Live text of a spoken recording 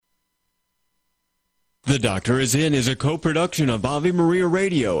The Doctor Is In is a co-production of Ave Maria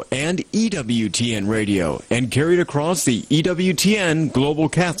Radio and EWTN Radio and carried across the EWTN Global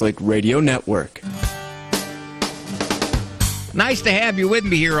Catholic Radio Network. Nice to have you with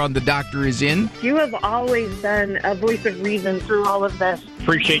me here on The Doctor Is In. You have always been a voice of reason through all of this.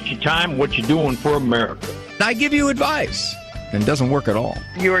 Appreciate your time, what you're doing for America. I give you advice, and it doesn't work at all.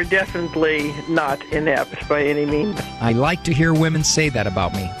 You are definitely not inept by any means. I like to hear women say that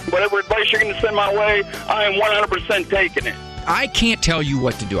about me. Whatever advice you're going to send my way, I am 100% taking it. I can't tell you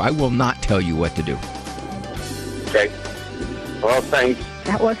what to do. I will not tell you what to do. Okay. Well, thanks.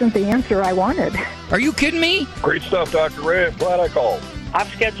 That wasn't the answer I wanted. Are you kidding me? Great stuff, Dr. Ray. I'm glad I called. I've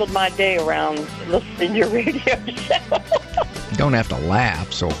scheduled my day around listening to your radio show. You don't have to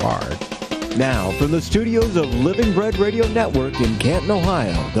laugh so hard. Now, from the studios of Living Bread Radio Network in Canton,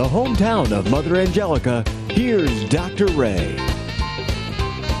 Ohio, the hometown of Mother Angelica, here's Dr. Ray.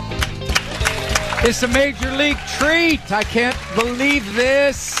 It's a major league treat. I can't believe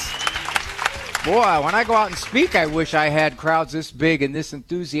this. Boy, when I go out and speak, I wish I had crowds this big and this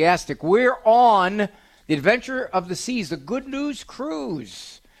enthusiastic. We're on the Adventure of the Seas, the Good News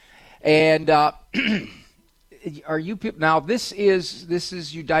Cruise. And are you people now? This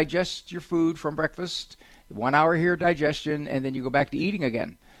is you digest your food from breakfast, 1 hour here digestion, and then you go back to eating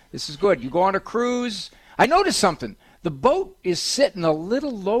again. This is good. You go on a cruise. I noticed something. The boat is sitting a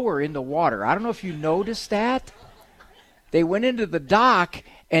little lower in the water. I don't know if you noticed that. They went into the dock,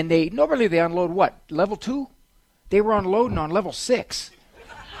 and normally they unload what? Level 2? They were unloading on level 6.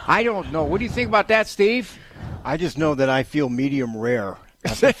 I don't know. What do you think about that, Steve? I just know that I feel medium rare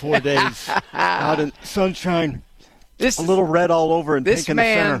after 4 days out in sunshine. A little red all over and pink in the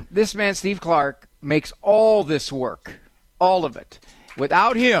center. This man, Steve Clark, makes all this work. All of it.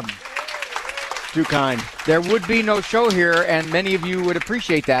 Without him, too kind, there would be no show here, and many of you would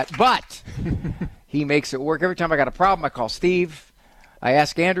appreciate that. But he makes it work. Every time I got a problem, I call Steve. I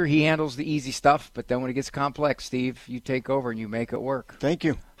ask Andrew. He handles the easy stuff. But then when it gets complex, Steve, you take over and you make it work. Thank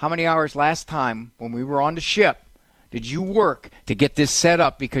you. How many hours last time when we were on the ship did you work to get this set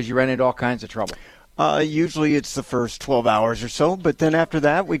up because you ran into all kinds of trouble? Usually it's the first 12 hours or so, but then after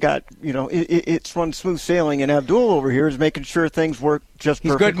that we got, it's run smooth sailing, and Abdul over here is making sure things work just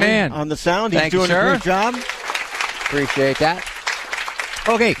perfectly. He's a good man. On the sound. Thank He's doing you, a great job. Appreciate that.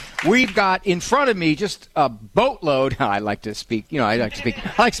 Okay, we've got in front of me just a boatload. I like to speak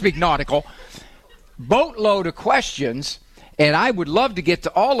nautical. Boatload of questions, and I would love to get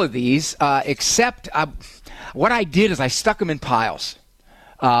to all of these, except what I did is I stuck them in piles.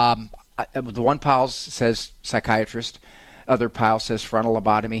 The one pile says psychiatrist, other pile says frontal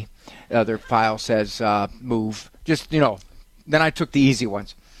lobotomy, other pile says move. Then I took the easy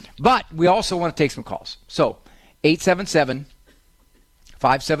ones. But we also want to take some calls. So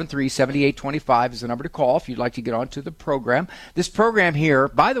 877-573-7825 is the number to call if you'd like to get onto the program. This program here,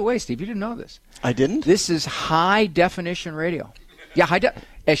 by the way, Steve, you didn't know this. I didn't? This is high-definition radio. Yeah,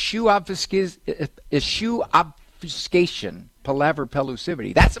 eschew obfuscation, palaver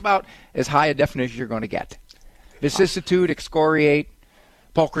pellucivity. That's about as high a definition you're going to get. Vicissitude, excoriate,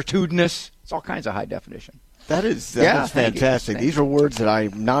 pulchritudinous. It's all kinds of high definition. That is fantastic. These are words that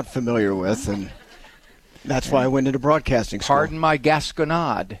I'm not familiar with, and that's why I went into broadcasting school. Pardon my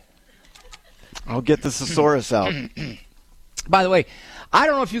Gasconade. I'll get the thesaurus out. By the way, I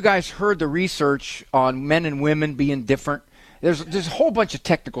don't know if you guys heard the research on men and women being different. There's a whole bunch of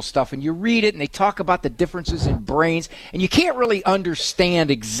technical stuff, and you read it, and they talk about the differences in brains, and you can't really understand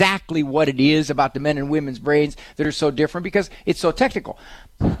exactly what it is about the men and women's brains that are so different because it's so technical.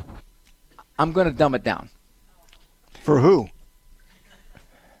 I'm going to dumb it down. For who?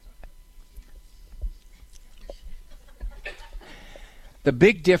 The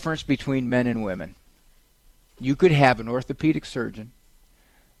big difference between men and women. You could have an orthopedic surgeon,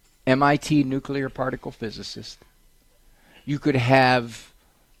 MIT nuclear particle physicist. You could have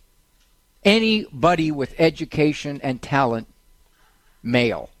anybody with education and talent,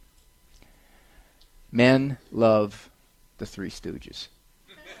 male. Men love the Three Stooges.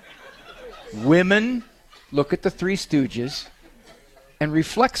 Women look at the Three Stooges and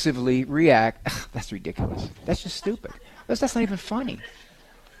reflexively react, that's ridiculous. That's just stupid. That's not even funny.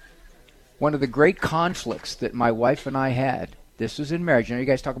 One of the great conflicts that my wife and I had, this was in marriage. You know, you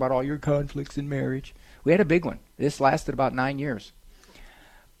guys talk about all your conflicts in marriage. We had a big one. This lasted about 9 years.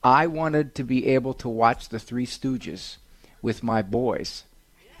 I wanted to be able to watch the Three Stooges with my boys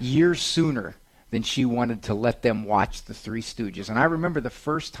years sooner than she wanted to let them watch the Three Stooges. And I remember the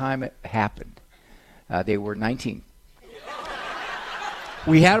first time it happened. They were 19.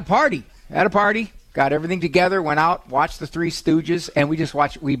 We had a party. Got everything together, went out, watched the Three Stooges, and we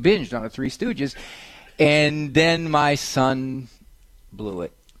binged on the Three Stooges. And then my son blew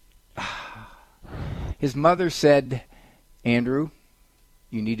it. His mother said, Andrew,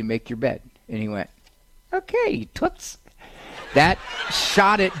 you need to make your bed. And he went, okay, toots. That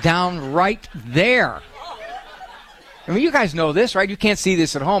shot it down right there. I mean, you guys know this, right? You can't see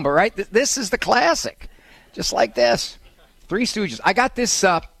this at home, but right? This is the classic. Just like this. Three Stooges. I got this.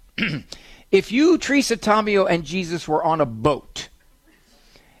 If you, Teresa, Tomeo, and Jesus were on a boat,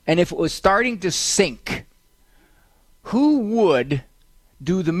 and if it was starting to sink, who would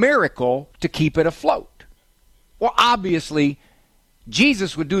do the miracle to keep it afloat? Well, obviously,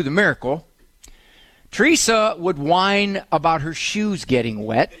 Jesus would do the miracle. Teresa would whine about her shoes getting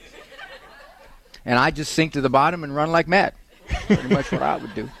wet. And I'd just sink to the bottom and run like mad. Pretty much what I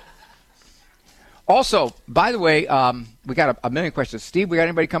would do. Also, by the way, we got a million questions. Steve, we got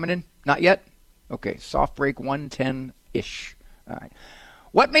anybody coming in? Not yet? Okay, soft break 110-ish. All right.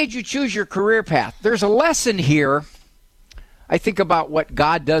 What made you choose your career path? There's a lesson here. I think about what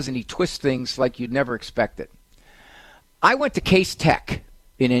God does, and he twists things like you'd never expect it. I went to Case Tech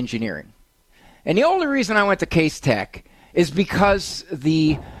in engineering. And the only reason I went to Case Tech is because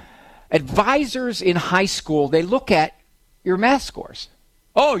the advisors in high school, they look at your math scores.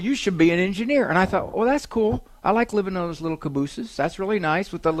 Oh, you should be an engineer. And I thought, oh, that's cool. I like living in those little cabooses. That's really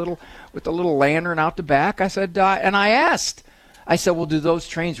nice with the little lantern out the back. I said, and I asked, well, do those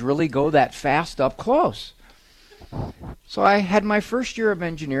trains really go that fast up close? So I had my first year of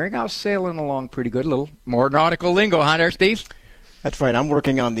engineering. I was sailing along pretty good. A little more nautical lingo, huh, there, Steve? That's right. I'm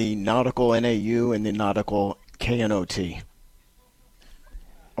working on the nautical NAU and the nautical KNOT.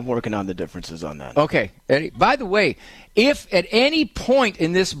 I'm working on the differences on that. Okay. By the way, if at any point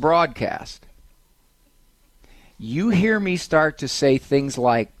in this broadcast you hear me start to say things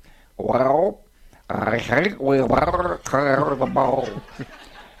like, well, I think we better clear the bowl,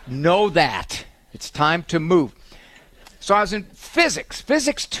 know that. It's time to move. So I was in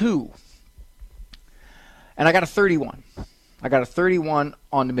physics 2, and I got a 31. I got a 31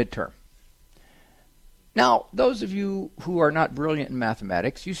 on the midterm. Now, those of you who are not brilliant in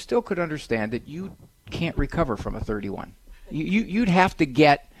mathematics, you still could understand that you can't recover from a 31. You'd have to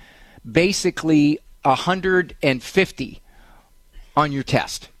get basically 150 on your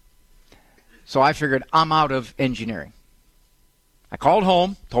test. So I figured I'm out of engineering. I called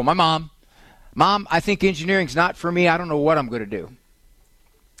home, told my mom, Mom, I think engineering's not for me. I don't know what I'm going to do.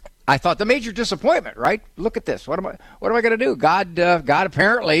 I thought the major disappointment, right? Look at this. What am I going to do? God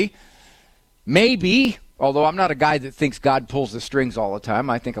apparently, maybe, although I'm not a guy that thinks God pulls the strings all the time.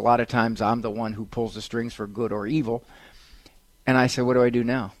 I think a lot of times I'm the one who pulls the strings for good or evil. And I said, what do I do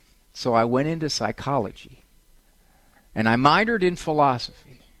now? So I went into psychology, and I minored in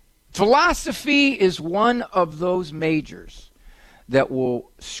philosophy. Philosophy is one of those majors that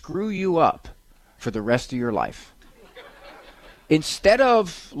will screw you up for the rest of your life. Instead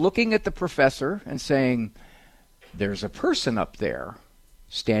of looking at the professor and saying, there's a person up there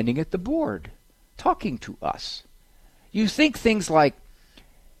standing at the board talking to us, you think things like,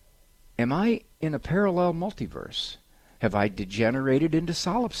 am I in a parallel multiverse? Have I degenerated into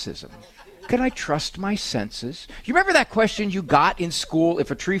solipsism? Can I trust my senses? You remember that question you got in school, if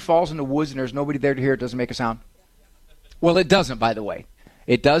a tree falls in the woods and there's nobody there to hear it, doesn't make a sound? Well, it doesn't, by the way.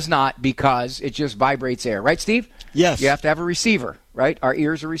 It does not, because it just vibrates air. Right, Steve? Yes. You have to have a receiver, right? Our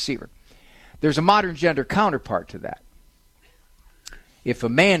ear's a receiver. There's a modern gender counterpart to that. If a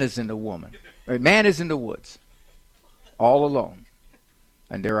man is in the woods, all alone,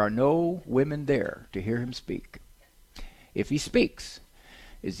 and there are no women there to hear him speak, if he speaks,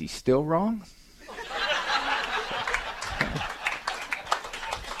 is he still wrong?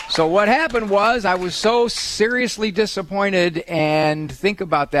 So what happened was I was so seriously disappointed, and think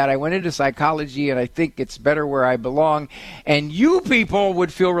about that. I went into psychology, and I think it's better where I belong. And you people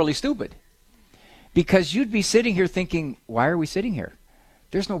would feel really stupid because you'd be sitting here thinking, why are we sitting here?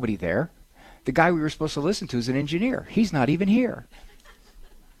 There's nobody there. The guy we were supposed to listen to is an engineer. He's not even here.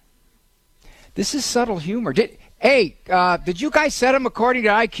 This is subtle humor. Did you guys set him according to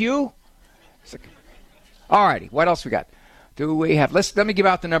IQ? All righty. What else we got? Do we have? Let me give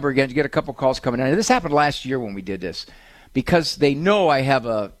out the number again to get a couple calls coming in. This happened last year when we did this, because they know I have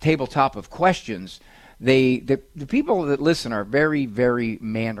a tabletop of questions. The people that listen are very, very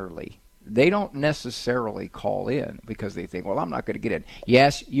mannerly. They don't necessarily call in because they think, well, I'm not going to get in.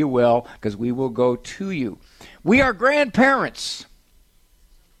 Yes, you will, because we will go to you. We are grandparents.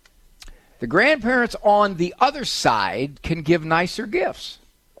 The grandparents on the other side can give nicer gifts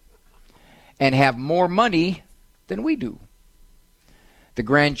and have more money than we do. The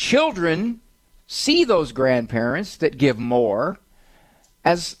grandchildren see those grandparents that give more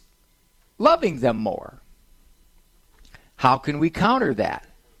as loving them more. How can we counter that?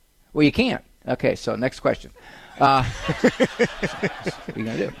 Well, you can't. Okay, so next question. What are you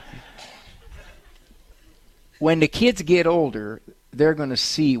going to do? When the kids get older, they're going to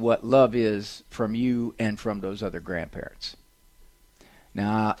see what love is from you and from those other grandparents.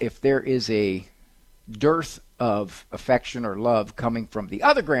 Now, if there is a dearth of affection or love coming from the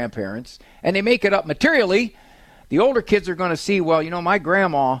other grandparents, and they make it up materially, the older kids are going to see, well, my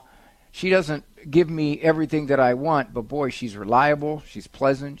grandma, she doesn't give me everything that I want, but boy, she's reliable, she's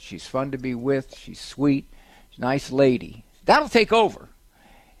pleasant, she's fun to be with, she's sweet, she's a nice lady. That'll take over.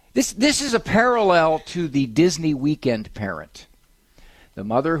 This is a parallel to the Disney weekend parent. The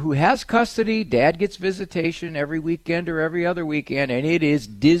mother who has custody, dad gets visitation every weekend or every other weekend, and it is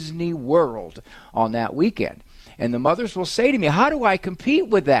Disney World on that weekend. And the mothers will say to me, how do I compete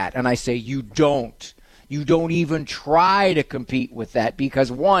with that? And I say, you don't. You don't even try to compete with that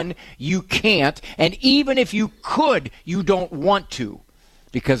because, one, you can't, and even if you could, you don't want to,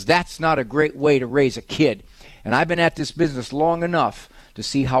 because that's not a great way to raise a kid. And I've been at this business long enough to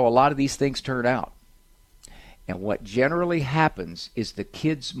see how a lot of these things turn out. And what generally happens is the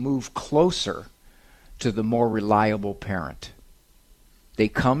kids move closer to the more reliable parent. They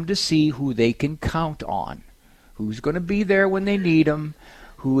come to see who they can count on, who's going to be there when they need them,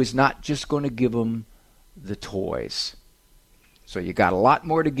 who is not just going to give them the toys. So you got a lot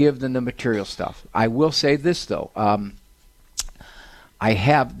more to give than the material stuff. I will say this, though. I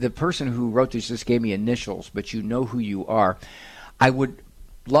have, the person who wrote this just gave me initials, but you know who you are. I would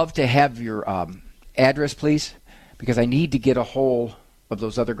love to have your address, please, because I need to get a hold of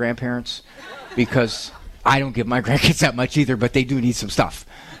those other grandparents, because I don't give my grandkids that much either, but they do need some stuff.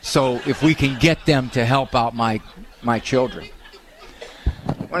 So if we can get them to help out my children.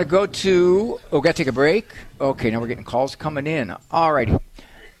 I want to go to, got to take a break? Okay, now we're getting calls coming in. All righty.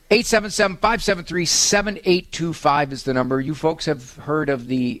 877-573-7825 is the number. You folks have heard of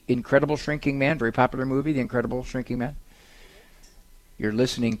The Incredible Shrinking Man, very popular movie, The Incredible Shrinking Man. You're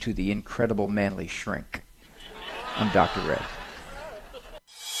listening to The Incredible Manly Shrink. I'm Dr. Red.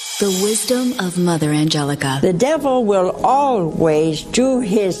 The wisdom of Mother Angelica. The devil will always do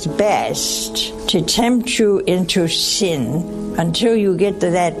his best to tempt you into sin until you get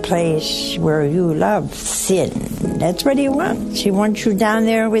to that place where you love sin. That's what he wants. He wants you down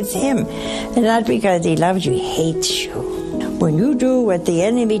there with him. And not because he loves you, he hates you. When you do what the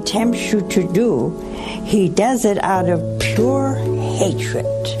enemy tempts you to do, he does it out of pure hatred.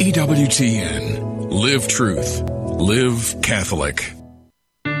 EWTN. Live truth. Live Catholic.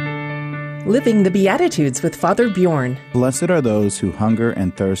 Living the Beatitudes with Father Bjorn. Blessed are those who hunger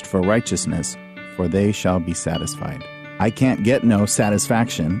and thirst for righteousness, for they shall be satisfied. I Can't Get No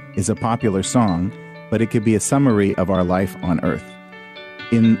Satisfaction is a popular song, but it could be a summary of our life on earth.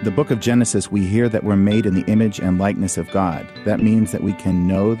 In the book of Genesis, we hear that we're made in the image and likeness of God. That means that we can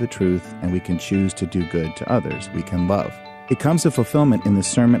know the truth and we can choose to do good to others. We can love. It comes to fulfillment in the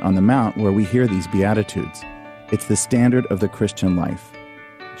Sermon on the Mount, where we hear these Beatitudes. It's the standard of the Christian life.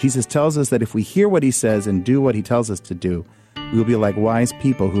 Jesus tells us that if we hear what he says and do what he tells us to do, we will be like wise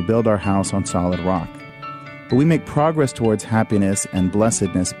people who build our house on solid rock. But we make progress towards happiness and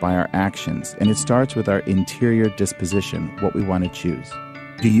blessedness by our actions, and it starts with our interior disposition, what we want to choose.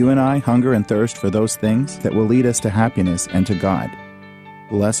 Do you and I hunger and thirst for those things that will lead us to happiness and to God?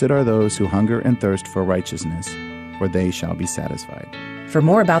 Blessed are those who hunger and thirst for righteousness, for they shall be satisfied. For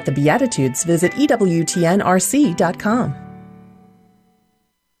more about the Beatitudes, visit EWTNRC.com.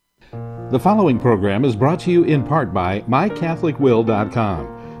 The following program is brought to you in part by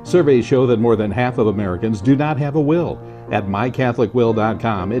MyCatholicWill.com. Surveys show that more than half of Americans do not have a will. At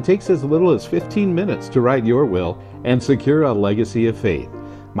MyCatholicWill.com, it takes as little as 15 minutes to write your will and secure a legacy of faith.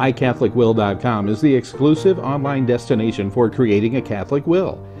 MyCatholicWill.com is the exclusive online destination for creating a Catholic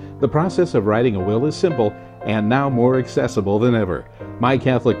will. The process of writing a will is simple and now more accessible than ever.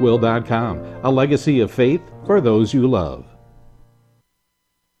 MyCatholicWill.com, a legacy of faith for those you love.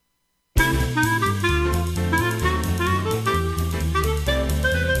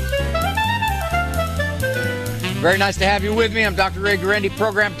 Very nice to have you with me. I'm Dr. Ray Guarendi.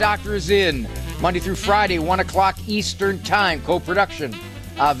 Program Doctor is in Monday through Friday, 1 o'clock Eastern Time. Co-production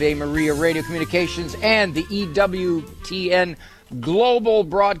Ave Maria Radio Communications and the EWTN Global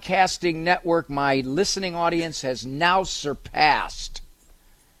Broadcasting Network. My listening audience has now surpassed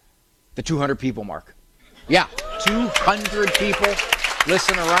the 200 people mark. Yeah, 200 people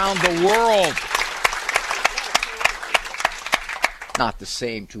listen around the world. Not the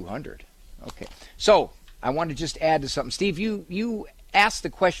same 200. Okay. So, I want to just add to something. Steve, you asked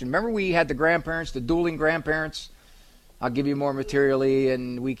the question. Remember we had the grandparents, the dueling grandparents? I'll give you more materially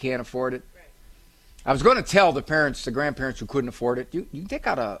and we can't afford it. I was going to tell the grandparents who couldn't afford it, you can take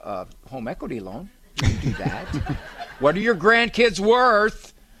out a home equity loan. You can do that. What are your grandkids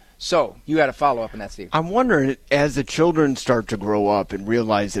worth? So you had a follow-up on that, Steve. I'm wondering, as the children start to grow up and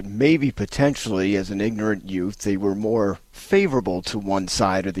realize that maybe potentially as an ignorant youth they were more favorable to one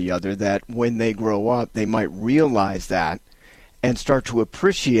side or the other, that when they grow up they might realize that and start to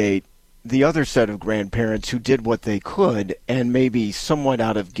appreciate the other set of grandparents who did what they could, and maybe somewhat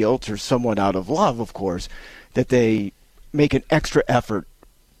out of guilt or somewhat out of love, of course, that they make an extra effort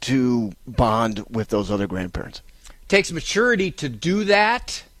to bond with those other grandparents. Takes maturity to do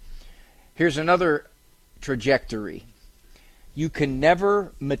that. Here's another trajectory. You can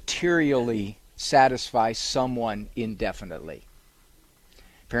never materially satisfy someone indefinitely.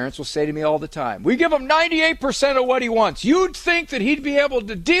 Parents will say to me all the time, we give him 98% of what he wants. You'd think that he'd be able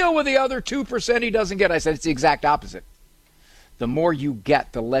to deal with the other 2% he doesn't get. I said, it's the exact opposite. The more you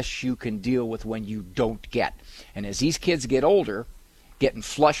get, the less you can deal with when you don't get. And as these kids get older, getting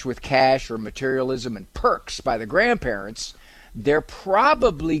flush with cash or materialism and perks by the grandparents, they're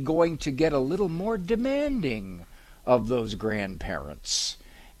probably going to get a little more demanding of those grandparents.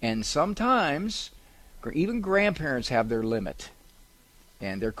 And sometimes even grandparents have their limit.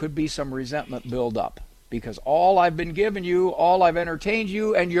 And there could be some resentment build up because all I've been giving you, all I've entertained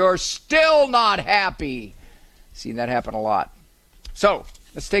you, and you're still not happy. Seen that happen a lot. So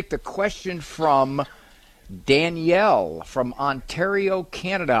let's take the question from Danielle from Ontario,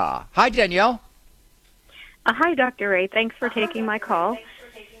 Canada. Hi, Danielle. Hi, Dr. Ray. Thanks for taking my call.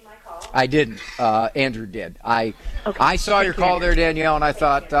 I didn't. Andrew did. I saw your call there, Danielle, and I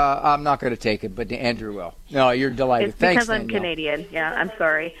thought, I'm not going to take it, but Andrew will. No, you're delighted. It's Thanks, because I'm Danielle. Canadian. Yeah, I'm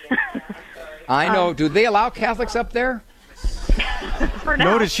sorry. I know. Do they allow Catholics up there? For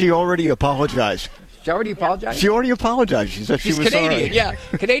now. Notice she already apologized. She already apologized? She already apologized. She said she was Canadian. sorry.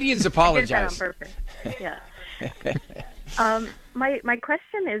 Yeah, Canadians apologize. I did that on purpose. Yeah. My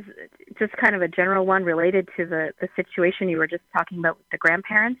question is just kind of a general one related to the situation you were just talking about with the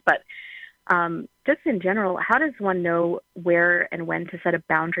grandparents, but just in general, how does one know where and when to set a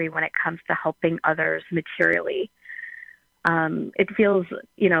boundary when it comes to helping others materially? It feels,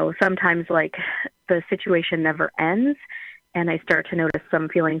 sometimes like the situation never ends, and I start to notice some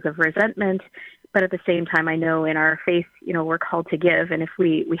feelings of resentment. But at the same time, I know in our faith, we're called to give, and if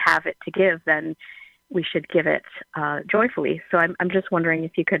we have it to give, then we should give it joyfully. So I'm just wondering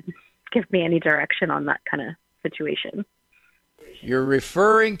if you could give me any direction on that kind of situation. You're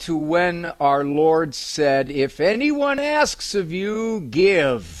referring to when our Lord said, if anyone asks of you,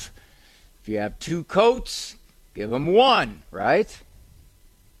 give. If you have 2 coats, give them 1, right?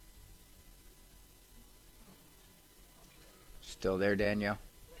 Still there, Danielle?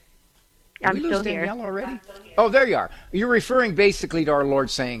 I'm still here. Danielle already? Oh, there you are. You're referring basically to our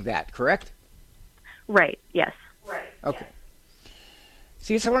Lord saying that, correct? Right, yes. Right. Okay.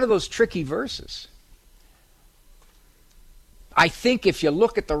 See, it's one of those tricky verses. I think if you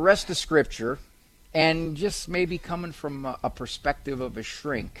look at the rest of Scripture, and just maybe coming from a perspective of a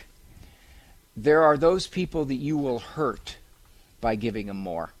shrink, there are those people that you will hurt by giving them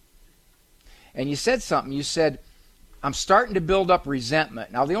more. And you said something. You said, I'm starting to build up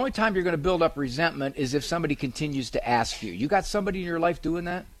resentment. Now, the only time you're going to build up resentment is if somebody continues to ask you. You got somebody in your life doing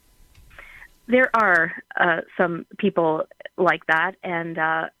that? There are some people like that, and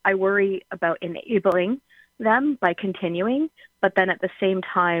I worry about enabling them by continuing, but then at the same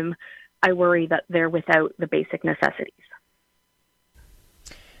time, I worry that they're without the basic necessities.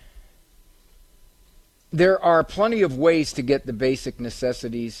 There are plenty of ways to get the basic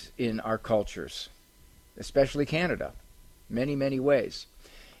necessities in our cultures, especially Canada. Many, many ways.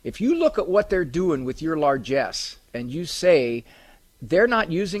 If you look at what they're doing with your largesse and you say they're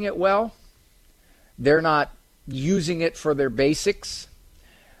not using it well, they're not using it for their basics,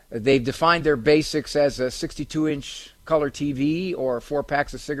 they've defined their basics as a 62-inch color TV or 4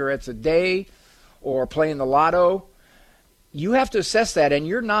 packs of cigarettes a day or playing the lotto, you have to assess that, and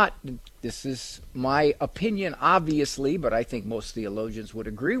you're not, this is my opinion obviously, but I think most theologians would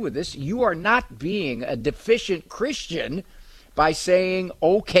agree with this, you are not being a deficient Christian by saying,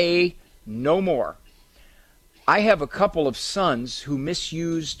 okay, no more. I have a couple of sons who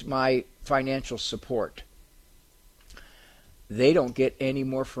misused my financial support. They don't get any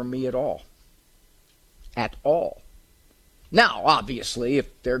more from me at all. At all. Now, obviously,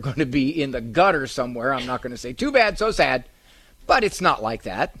 if they're going to be in the gutter somewhere, I'm not going to say, too bad, so sad. But it's not like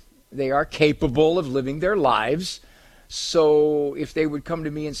that. They are capable of living their lives. So if they would come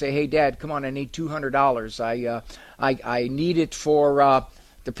to me and say, hey, Dad, come on, I need $200. I need it for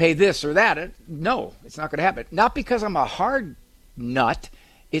to pay this or that. No, it's not going to happen. Not because I'm a hard nut.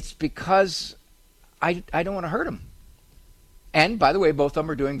 It's because I don't want to hurt them. And, by the way, both of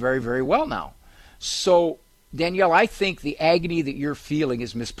them are doing very, very well now. So, Danielle, I think the agony that you're feeling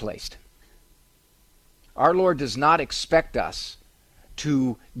is misplaced. Our Lord does not expect us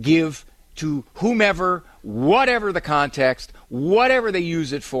to give to whomever, whatever the context, whatever they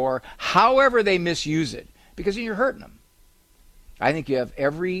use it for, however they misuse it, because you're hurting them. I think you have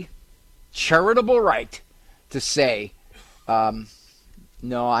every charitable right to say,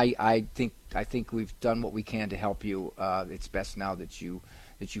 no, I think we've done what we can to help you. It's best now that you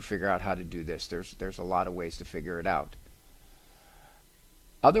figure out how to do this. There's a lot of ways to figure it out.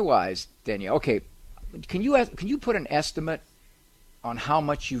 Otherwise, Danielle, okay, can you put an estimate on how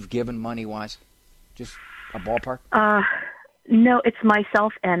much you've given money-wise? Just a ballpark? No, it's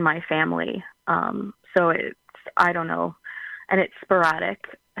myself and my family. So it's, I don't know, and it's sporadic.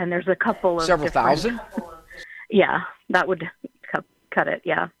 And there's a couple of several thousand? Yeah, that would cut it,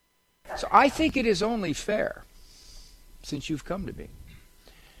 yeah. So I think it is only fair, since you've come to me,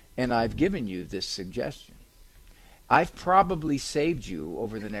 and I've given you this suggestion. I've probably saved you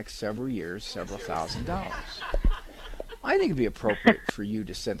over the next several years several $1,000s. I think it'd be appropriate for you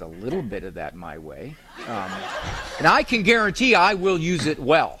to send a little bit of that my way. And I can guarantee I will use it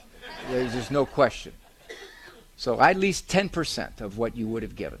well. There's no question. So at least 10% of what you would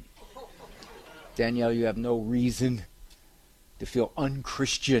have given. Danielle, you have no reason to feel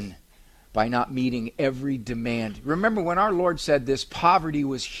unchristian by not meeting every demand. Remember when our Lord said this, poverty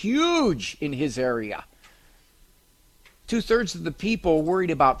was huge in his area. 2/3 of the people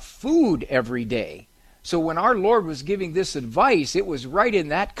worried about food every day. So when our Lord was giving this advice, it was right in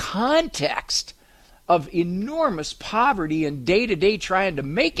that context of enormous poverty and day-to-day trying to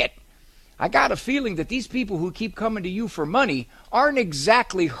make it. I got a feeling that these people who keep coming to you for money aren't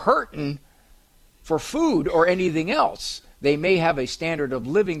exactly hurting for food or anything else. They may have a standard of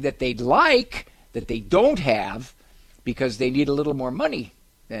living that they'd like, that they don't have, because they need a little more money.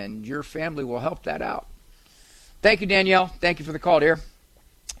 And your family will help that out. Thank you, Danielle. Thank you for the call, dear.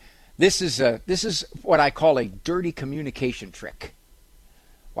 This is what I call a dirty communication trick.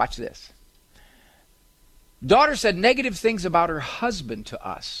 Watch this. Daughter said negative things about her husband to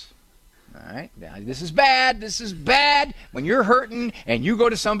us. All right, now this is bad. This is bad. When you're hurting and you go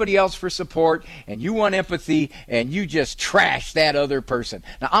to somebody else for support and you want empathy and you just trash that other person.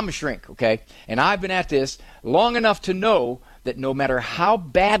 Now, I'm a shrink, okay? And I've been at this long enough to know that no matter how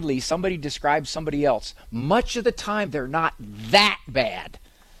badly somebody describes somebody else, much of the time they're not that bad.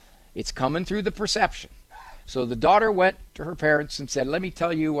 It's coming through the perception. So the daughter went to her parents and said, let me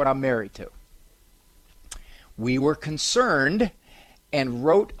tell you what I'm married to. We were concerned and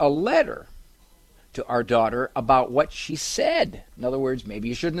wrote a letter to our daughter about what she said. In other words, maybe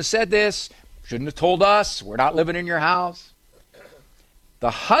you shouldn't have said this, shouldn't have told us, we're not living in your house.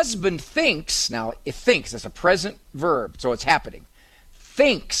 The husband thinks, now it thinks, it's a present verb, so it's happening,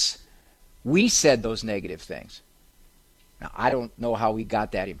 thinks we said those negative things. Now, I don't know how we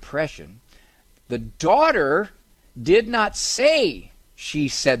got that impression. The daughter did not say she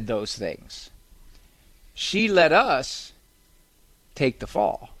said those things. She let us take the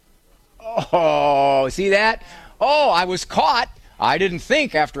fall. Oh, see that? Oh, I was caught. I didn't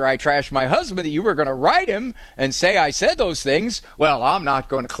think after I trashed my husband that you were going to write him and say I said those things. Well, I'm not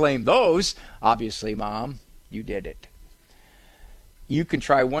going to claim those. Obviously, Mom, you did it. You can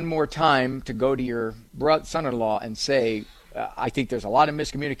try one more time to go to your son-in-law and say, I think there's a lot of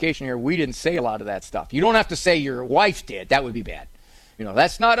miscommunication here. We didn't say a lot of that stuff. You don't have to say your wife did. That would be bad. You know,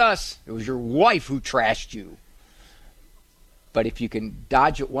 that's not us. It was your wife who trashed you. But if you can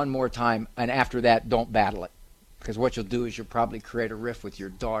dodge it one more time, and after that, don't battle it. Because what you'll do is you'll probably create a rift with your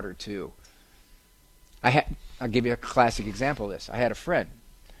daughter, too. I'll give you a classic example of this. I had a friend.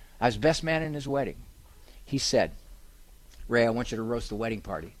 I was best man in his wedding. He said, Ray, I want you to roast the wedding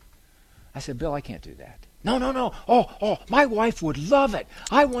party. I said, Bill, I can't do that. No. Oh, my wife would love it.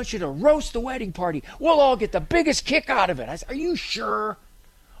 I want you to roast the wedding party. We'll all get the biggest kick out of it. I said, are you sure?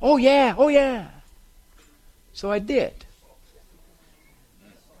 Oh, yeah. So I did.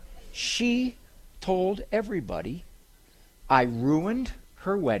 She told everybody I ruined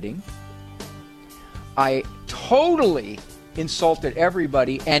her wedding. I totally insulted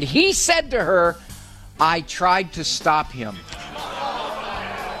everybody. And he said to her, I tried to stop him.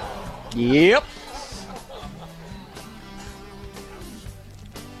 Yep.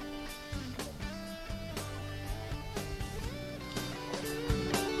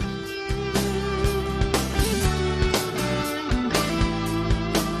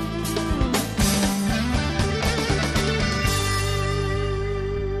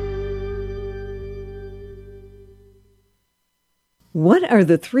 What are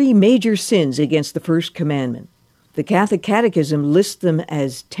the 3 major sins against the first commandment? The Catholic Catechism lists them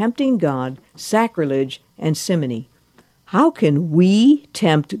as tempting God, sacrilege, and simony. How can we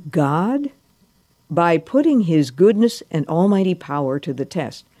tempt God? By putting his goodness and almighty power to the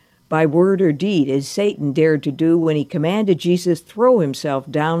test, by word or deed, as Satan dared to do when he commanded Jesus throw himself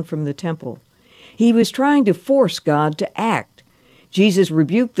down from the temple. He was trying to force God to act. Jesus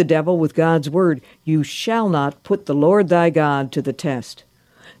rebuked the devil with God's word, "You shall not put the Lord thy God to the test."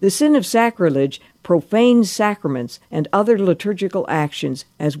 The sin of sacrilege profanes sacraments and other liturgical actions,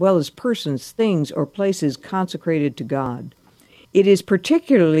 as well as persons, things, or places consecrated to God. It is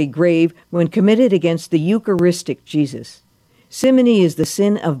particularly grave when committed against the Eucharistic Jesus. Simony is the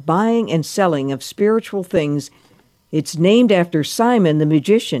sin of buying and selling of spiritual things. It's named after Simon the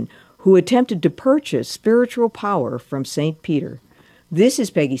magician, who attempted to purchase spiritual power from St. Peter. This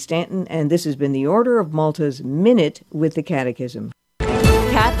is Peggy Stanton, and this has been the Order of Malta's Minute with the Catechism.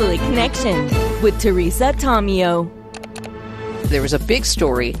 Catholic Connection with Teresa Tomeo. There was a big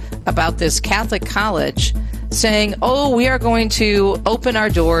story about this Catholic college saying, we are going to open our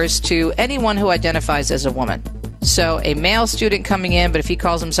doors to anyone who identifies as a woman. So a male student coming in, but if he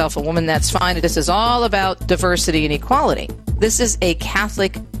calls himself a woman, that's fine. This is all about diversity and equality. This is a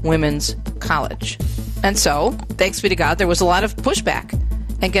Catholic women's college. And so, thanks be to God, there was a lot of pushback.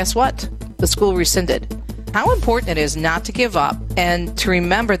 And guess what? The school rescinded. How important it is not to give up and to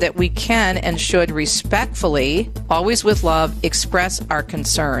remember that we can and should respectfully, always with love, express our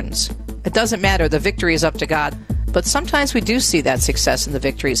concerns. It doesn't matter. The victory is up to God. But sometimes we do see that success in the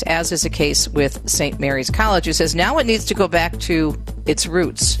victories, as is the case with St. Mary's College, who says now it needs to go back to its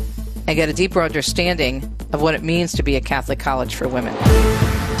roots and get a deeper understanding of what it means to be a Catholic college for women.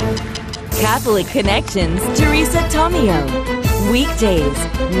 Catholic Connections, Teresa Tomeo. Weekdays,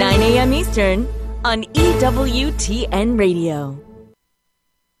 9 a.m. Eastern on EWTN Radio.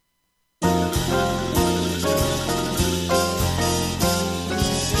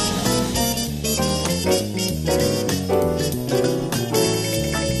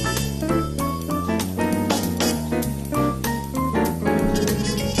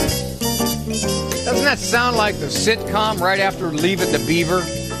 Doesn't that sound like the sitcom right after Leaving the Beaver?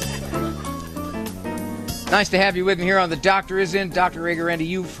 Nice to have you with me here on The Doctor Is In. Dr. Ray Guarendi,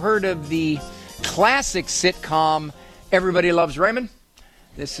 you've heard of the classic sitcom Everybody Loves Raymond.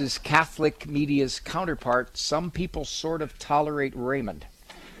 This is Catholic media's counterpart. Some people sort of tolerate Raymond.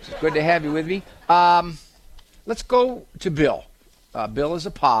 It's good to have you with me. Let's go to Bill. Bill is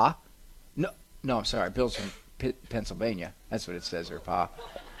a pa. No, I'm sorry. Bill's from Pennsylvania. That's what it says there, pa.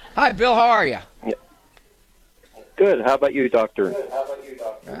 Hi, Bill. How are you? Yeah. Good. How about you, Doctor?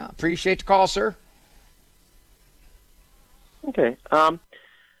 Appreciate the call, sir. Okay. I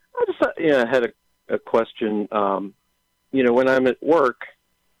just had a question. When I'm at work,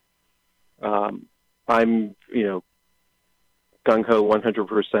 I'm gung-ho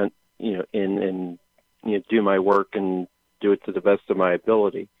 100%, in and do my work and do it to the best of my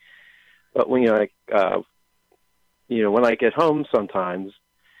ability. But when I get home sometimes,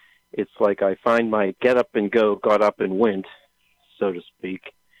 it's like I find my get up and go got up and went, so to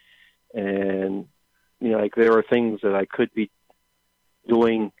speak. And, there are things that I could be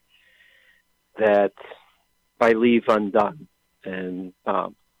doing that I leave undone. And,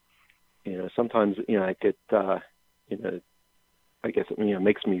 sometimes, I get, I guess, it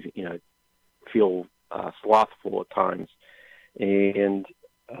makes me, feel slothful at times. And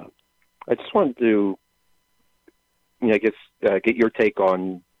I just wanted to, get your take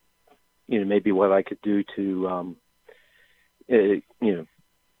on, maybe what I could do to,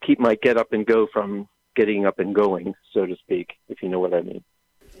 keep my get up and go from getting up and going, so to speak, if you know what I mean.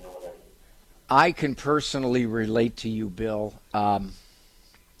 I can personally relate to you, Bill.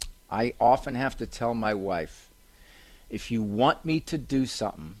 I often have to tell my wife, if you want me to do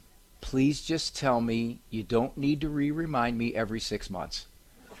something, please just tell me. You don't need to remind me every 6 months.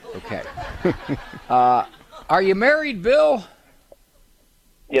 Okay. Are you married, Bill?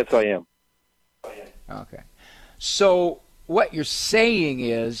 Yes, I am. Okay. So what you're saying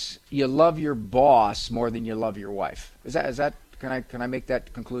is you love your boss more than you love your wife. Is that can I make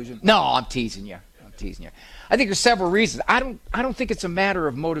that conclusion? No, I'm teasing you. I think there's several reasons. I don't think it's a matter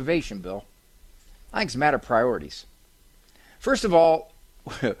of motivation, Bill. I think it's a matter of priorities. First of all,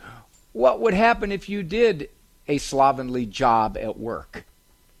 what would happen if you did a slovenly job at work?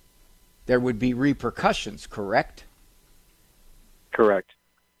 There would be repercussions, correct? Correct.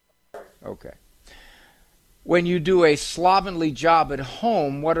 Okay. When you do a slovenly job at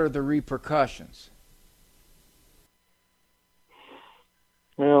home, what are the repercussions?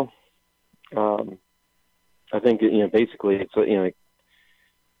 Well, I think basically it's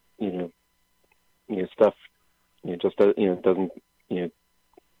stuff, just doesn't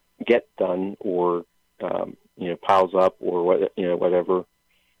get done, or piles up, or whatever.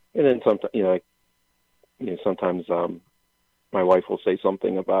 And then sometimes my wife will say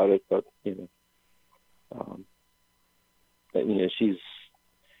something about it, but she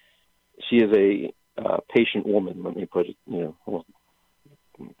is a patient woman. Let me put it. We'll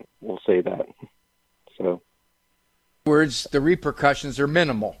say that. So, words, the repercussions are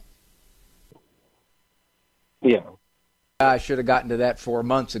minimal. Yeah. I should have gotten to that 4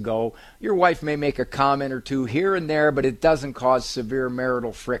 months ago. Your wife may make a comment or two here and there, but it doesn't cause severe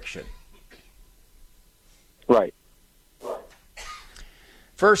marital friction. Right.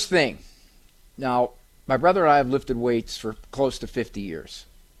 First thing. Now, my brother and I have lifted weights for close to 50 years.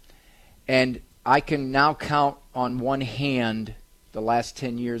 And I can now count on one hand the last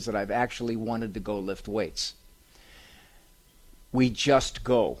 10 years that I've actually wanted to go lift weights. We just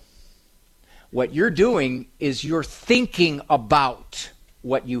go. What you're doing is you're thinking about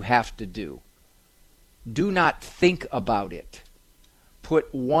what you have to do. Do not think about it.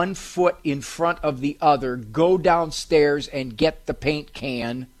 Put one foot in front of the other. Go downstairs and get the paint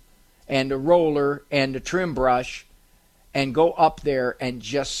can and a roller and a trim brush and go up there and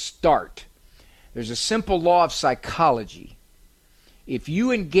just start. There's a simple law of psychology. If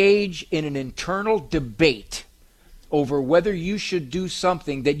you engage in an internal debate over whether you should do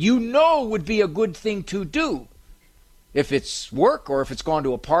something that you know would be a good thing to do, if it's work or if it's going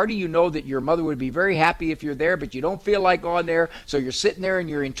to a party, you know that your mother would be very happy if you're there, but you don't feel like going there, so you're sitting there and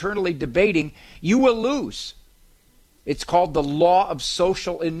you're internally debating, you will lose. It's called the law of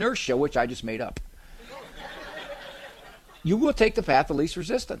social inertia, which I just made up. You will take the path of least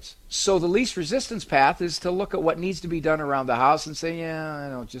resistance. So the least resistance path is to look at what needs to be done around the house and say,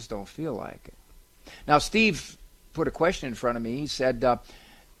 yeah, I just don't feel like it. Now, Steve put a question in front of me. He said, do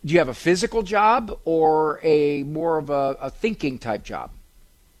you have a physical job or a more of a thinking type job?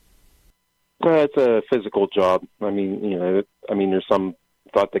 It's a physical job. I mean, there's some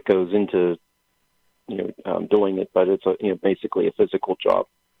thought that goes into, doing it, but it's basically a physical job.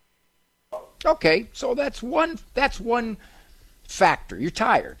 Okay, so that's one factor. You're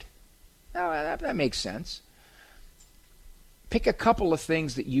tired. Now, that makes sense. Pick a couple of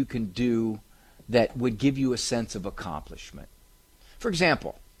things that you can do that would give you a sense of accomplishment. For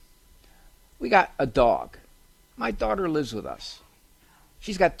example, we got a dog. My daughter lives with us.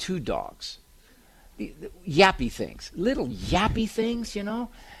 She's got 2 dogs. The yappy things, little yappy things,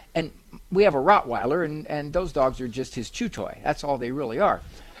 And we have a Rottweiler, and those dogs are just his chew toy. That's all they really are.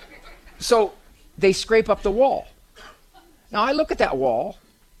 So they scrape up the wall. Now I look at that wall,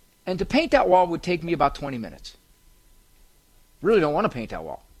 and to paint that wall would take me about 20 minutes. Really don't want to paint that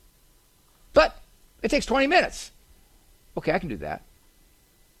wall. But it takes 20 minutes. Okay, I can do that.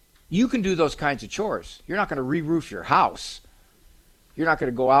 You can do those kinds of chores. You're not going to re-roof your house. You're not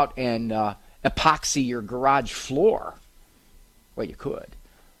going to go out and epoxy your garage floor. Well, you could.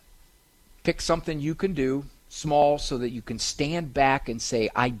 Pick something you can do, small, so that you can stand back and say,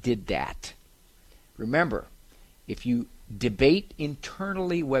 I did that. Remember, if you debate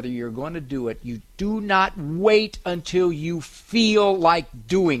internally whether you're going to do it, you do not wait until you feel like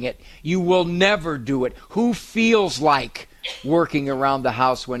doing it. You will never do it. Who feels like working around the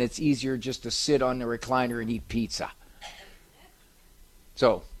house when it's easier just to sit on the recliner and eat pizza?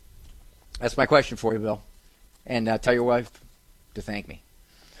 So, that's my question for you, Bill. And tell your wife to thank me.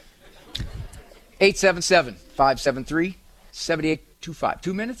 877-573-7825.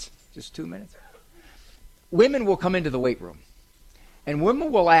 2 minutes? Just 2 minutes. Women will come into the weight room, and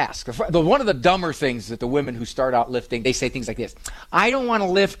women will ask. One of the dumber things that the women who start out lifting, they say things like this: I don't want to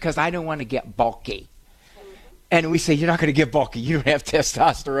lift because I don't want to get bulky. And we say, you're not going to get bulky. You don't have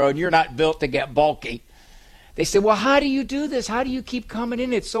testosterone. You're not built to get bulky. They say, well, how do you do this? How do you keep coming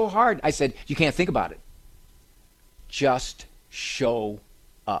in? It's so hard. I said, you can't think about it. Just show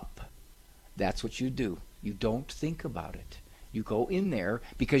up. That's what you do. You don't think about it. You go in there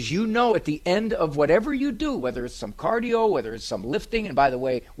because you know at the end of whatever you do, whether it's some cardio, whether it's some lifting, and by the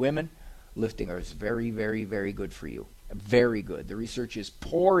way, women, lifting is very, very, very good for you. Very good. The research is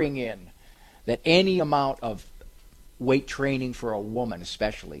pouring in that any amount of weight training for a woman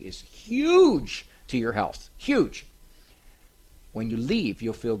especially is huge to your health. Huge. When you leave,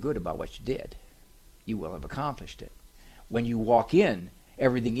 you'll feel good about what you did. You will have accomplished it. When you walk in,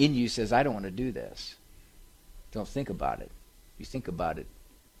 everything in you says, I don't want to do this. Don't think about it. You think about it,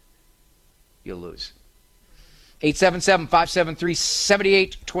 you'll lose.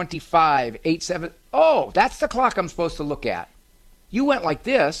 877-573-7825. Oh, that's the clock I'm supposed to look at. You went like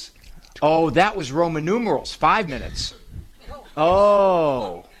this. Oh, that was Roman numerals. 5 minutes.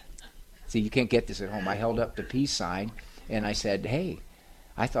 Oh. See, you can't get this at home. I held up the peace sign, and I said, hey,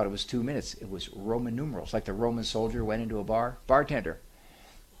 I thought it was 2 minutes. It was Roman numerals, like the Roman soldier went into a bar. Bartender,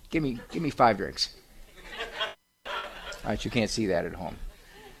 give me 5 drinks. All right, you can't see that at home.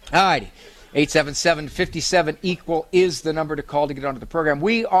 All righty. 877-57 is the number to call to get onto the program.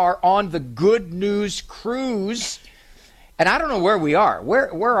 We are on the Good News Cruise, and I don't know where we are.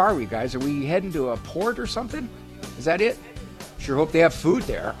 Where are we, guys? Are we heading to a port or something? Is that it? Sure hope they have food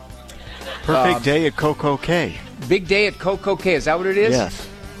there. Perfect day at Coco Cay. Big day at Coco Cay. Is that what it is? Yes.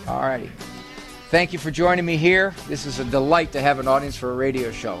 All righty. Thank you for joining me here. This is a delight to have an audience for a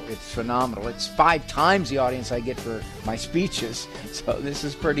radio show. It's phenomenal. It's 5 times the audience I get for my speeches, so this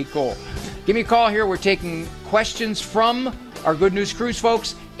is pretty cool. Give me a call here. We're taking questions from our Good News Cruise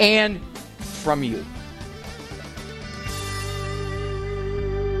folks and from you.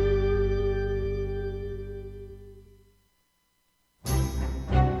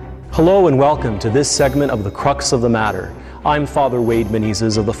 Hello and welcome to this segment of The Crux of the Matter. I'm Father Wade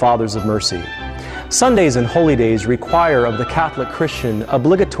Menezes of the Fathers of Mercy. Sundays and holy days require of the Catholic Christian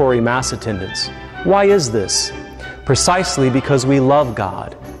obligatory Mass attendance. Why is this? Precisely because we love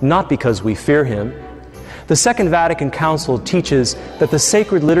God, not because we fear Him. The Second Vatican Council teaches that the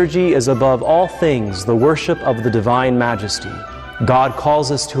sacred liturgy is above all things the worship of the Divine Majesty. God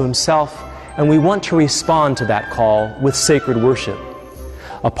calls us to Himself, and we want to respond to that call with sacred worship.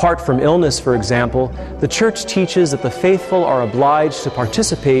 Apart from illness, for example, the Church teaches that the faithful are obliged to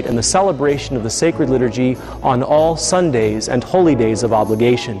participate in the celebration of the sacred liturgy on all Sundays and holy days of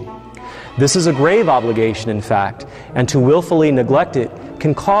obligation. This is a grave obligation, in fact, and to willfully neglect it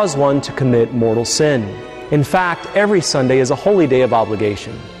can cause one to commit mortal sin. In fact, every Sunday is a holy day of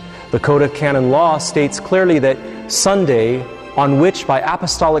obligation. The Code of Canon Law states clearly that Sunday, on which by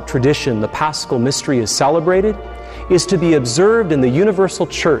apostolic tradition the Paschal Mystery is celebrated, is to be observed in the universal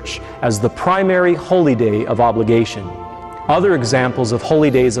Church as the primary holy day of obligation. Other examples of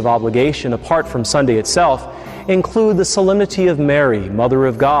holy days of obligation apart from Sunday itself include the Solemnity of Mary, Mother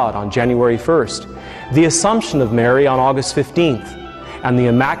of God, on January 1st, the Assumption of Mary on August 15th, and the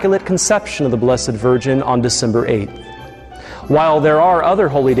Immaculate Conception of the Blessed Virgin on December 8th. While there are other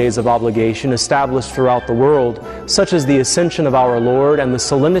holy days of obligation established throughout the world, such as the Ascension of our Lord and the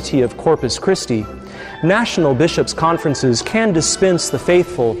Solemnity of Corpus Christi, national bishops' conferences can dispense the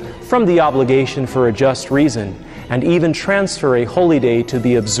faithful from the obligation for a just reason, and even transfer a holy day to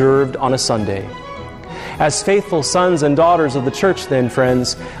be observed on a Sunday. As faithful sons and daughters of the Church, then,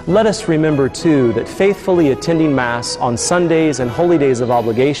 friends, let us remember, too, that faithfully attending Mass on Sundays and holy days of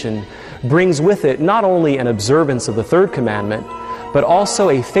obligation brings with it not only an observance of the third commandment, but also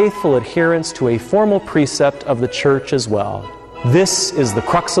a faithful adherence to a formal precept of the Church as well. This is the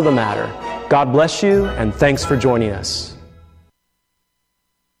crux of the matter. God bless you, and thanks for joining us.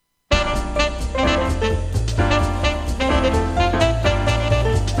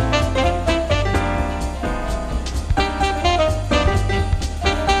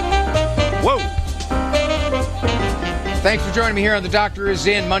 Whoa! Thanks for joining me here on The Doctor Is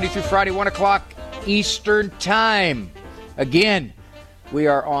In, Monday through Friday, 1 o'clock Eastern Time. Again, we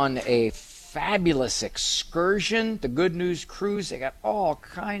are on a fabulous excursion, the Good News Cruise. They got all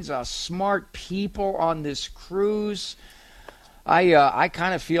kinds of smart people on this cruise. I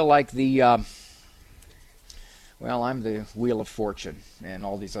kind of feel like I'm the Wheel of Fortune, and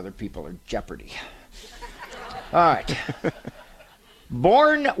all these other people are Jeopardy. All right.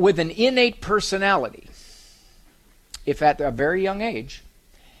 Born with an innate personality, if at a very young age,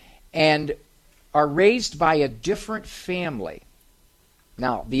 and are raised by a different family.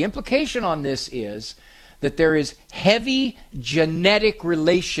 Now, the implication on this is that there is heavy genetic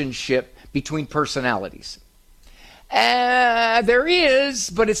relationship between personalities. There is,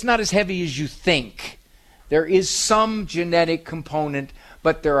 but it's not as heavy as you think. There is some genetic component,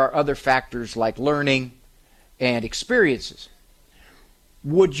 but there are other factors like learning and experiences.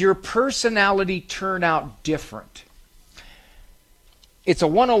 Would your personality turn out different? It's a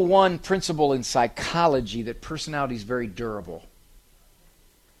 101 principle in psychology that personality is very durable.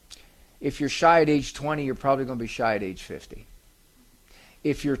 If you're shy at age 20, you're probably going to be shy at age 50.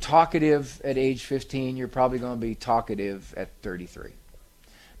 If you're talkative at age 15, you're probably going to be talkative at 33.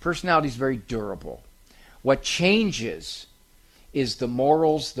 Personality is very durable. What changes is the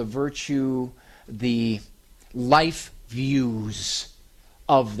morals, the virtue, the life views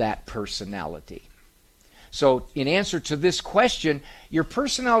of that personality. So in answer to this question, your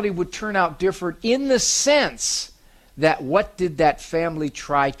personality would turn out different in the sense that what did that family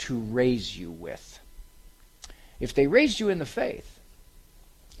try to raise you with? If they raised you in the faith,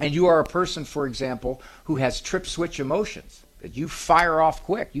 and you are a person, for example, who has trip switch emotions, that you fire off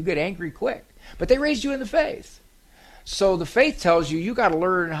quick. You get angry quick. But they raised you in the faith. So the faith tells you you got to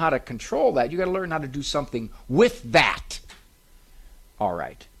learn how to control that. You got to learn how to do something with that. All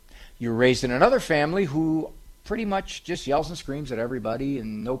right. You're raised in another family who pretty much just yells and screams at everybody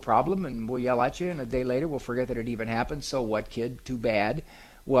and no problem, and we'll yell at you, and a day later we'll forget that it even happened. So what, kid? Too bad.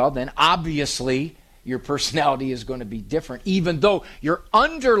 Well, then obviously your personality is going to be different, even though your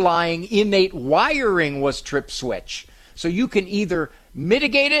underlying innate wiring was trip switch. So you can either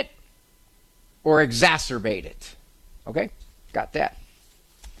mitigate it or exacerbate it. Okay? Got that.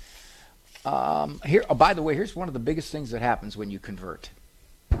 Here. Oh, by the way, here's one of the biggest things that happens when you convert.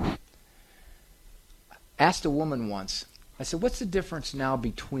 Asked a woman once, I said, what's the difference now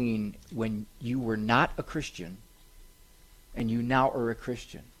between when you were not a Christian and you now are a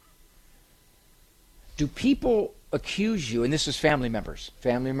Christian? Do people accuse you, and this is family members.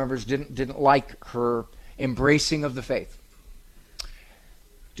 Family members didn't like her embracing of the faith.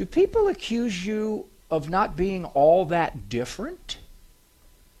 Do people accuse you of not being all that different?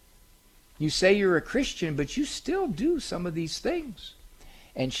 You say you're a Christian, but you still do some of these things.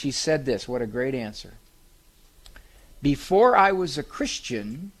 And she said this, what a great answer. Before I was a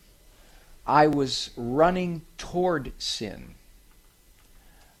Christian, I was running toward sin.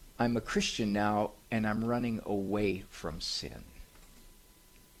 I'm a Christian now, and I'm running away from sin.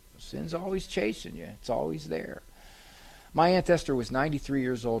 Sin's always chasing you. It's always there. My Aunt Esther was 93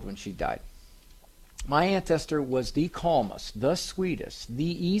 years old when she died. My Aunt Esther was the calmest, the sweetest, the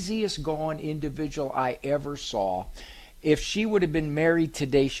easiest going individual I ever saw. If she would have been married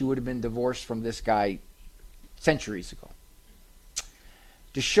today, she would have been divorced from this guy centuries ago.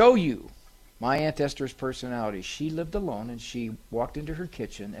 To show you my Aunt Esther's personality, she lived alone, and she walked into her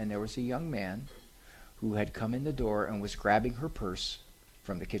kitchen, and there was a young man who had come in the door and was grabbing her purse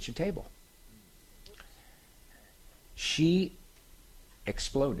from the kitchen table. She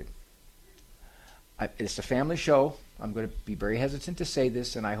exploded. It's a family show. I'm going to be very hesitant to say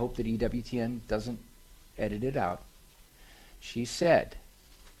this, and I hope that EWTN doesn't edit it out. She said,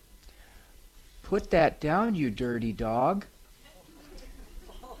 "Put that down, you dirty dog."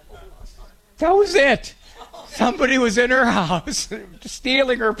 That was it. Somebody was in her house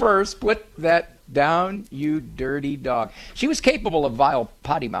stealing her purse. Put that down, you dirty dog. She was capable of vile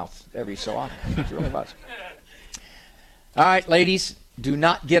potty mouth every so often. She really was. All right, ladies, do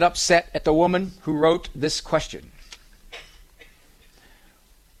not get upset at the woman who wrote this question.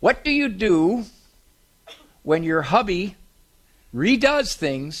 What do you do when your hubby redoes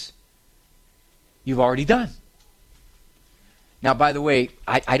things you've already done? Now, by the way,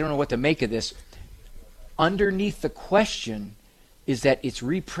 I don't know what to make of this. Underneath the question is that it's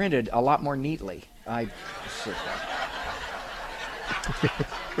reprinted a lot more neatly.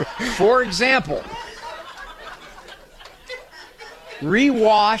 For example,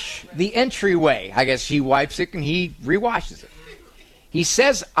 rewash the entryway. I guess he wipes it and he rewashes it. He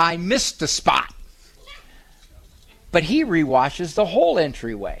says, I missed the spot. But he rewashes the whole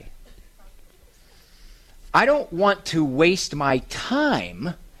entryway. I don't want to waste my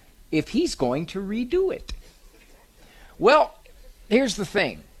time if he's going to redo it. Well, here's the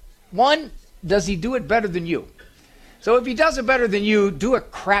thing. One, does he do it better than you? So if he does it better than you, do a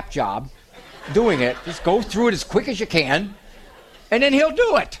crap job doing it. Just go through it as quick as you can, and then he'll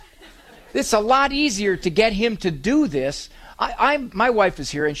do it. It's a lot easier to get him to do this. My wife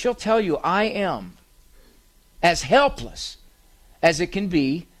is here, and she'll tell you I am as helpless as it can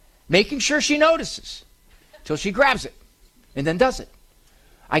be, making sure she notices till she grabs it and then does it.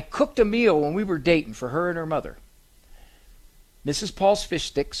 I cooked a meal when we were dating for her and her mother. Mrs. Paul's fish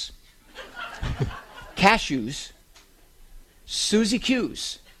sticks, cashews, Suzy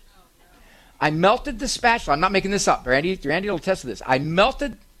Q's. I melted the spatula. I'm not making this up. Randy will attest to this. I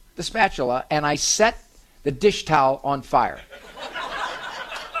melted the spatula and I set the dish towel on fire.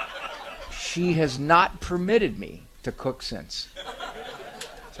 She has not permitted me to cook since.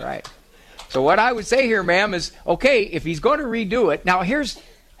 That's right. So what I would say here, ma'am, is, okay, if he's going to redo it, now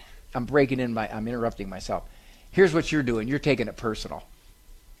I'm interrupting myself. Here's what you're doing. You're taking it personal.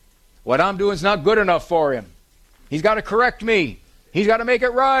 What I'm doing is not good enough for him. He's got to correct me. He's got to make it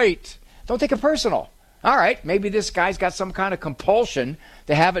right. Don't take it personal. All right, maybe this guy's got some kind of compulsion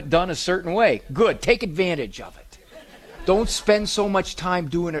to have it done a certain way. Good, take advantage of it. Don't spend so much time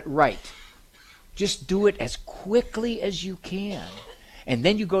doing it right. Just do it as quickly as you can. And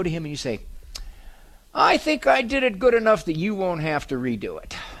then you go to him and you say, I think I did it good enough that you won't have to redo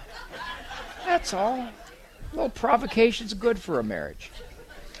it. That's all. A little provocation's good for a marriage.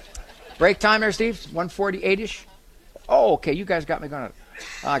 Break time there, Steve? 1:48-ish? Oh, okay, you guys got me going.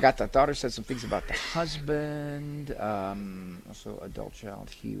 I got the daughter said some things about the husband. Also, adult child.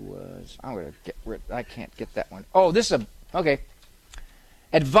 He was. I'm gonna get rid. I can't get that one. Oh, this is okay.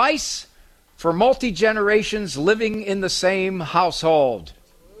 Advice for multi-generations living in the same household.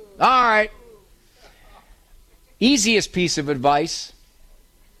 All right. Easiest piece of advice.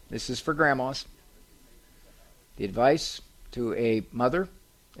 This is for grandmas. The advice to a mother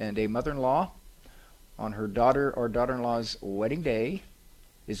and a mother-in-law on her daughter or daughter-in-law's wedding day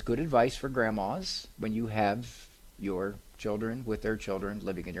is good advice for grandmas when you have your children with their children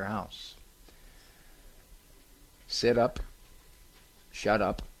living in your house. Sit up, shut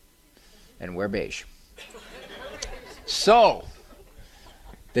up, and wear beige. So,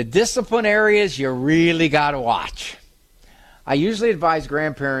 the discipline areas you really got to watch. I usually advise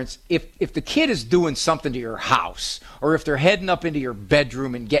grandparents, if the kid is doing something to your house, or if they're heading up into your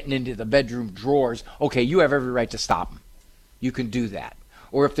bedroom and getting into the bedroom drawers, okay, you have every right to stop them. You can do that.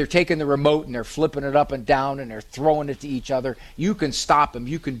 Or if they're taking the remote and they're flipping it up and down and they're throwing it to each other, you can stop them.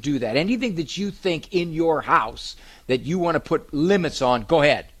 You can do that. Anything that you think in your house that you want to put limits on, go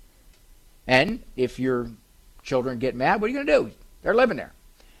ahead. And if your children get mad, what are you going to do? They're living there.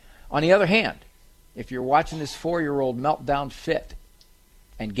 On the other hand, if you're watching this 4-year-old melt down fit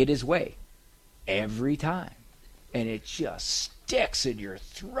and get his way every time, and it just sticks in your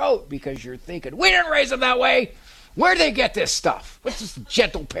throat because you're thinking, we didn't raise them that way. Where'd they get this stuff? What's this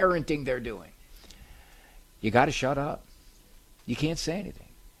gentle parenting they're doing? You got to shut up. You can't say anything.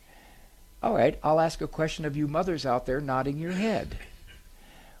 All right, I'll ask a question of you mothers out there nodding your head.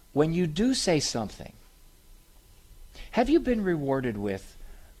 When you do say something, have you been rewarded with,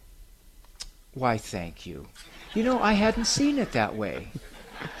 why, thank you. You know, I hadn't seen it that way.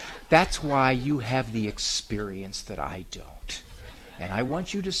 That's why you have the experience that I don't. And I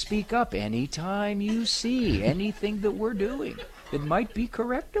want you to speak up anytime you see anything that we're doing that might be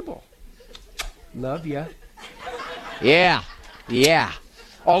correctable. Love ya. Yeah.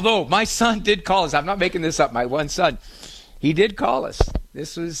 Although my son did call us. I'm not making this up. My one son, he did call us.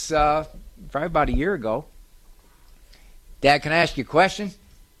 This was probably about a year ago. Dad, can I ask you a question?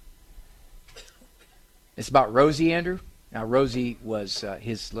 It's about Rosie, Andrew. Now, Rosie was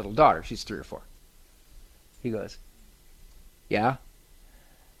his little daughter. She's 3 or 4. He goes, yeah?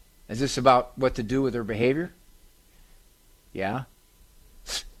 Is this about what to do with her behavior? Yeah.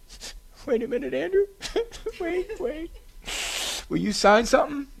 Wait a minute, Andrew. Wait. Will you sign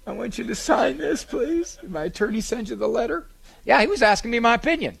something? I want you to sign this, please. My attorney sends you the letter. Yeah, he was asking me my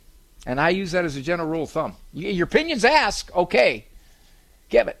opinion. And I use that as a general rule of thumb. Your opinion's asked, okay,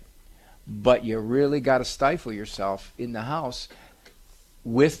 give it. But you really got to stifle yourself in the house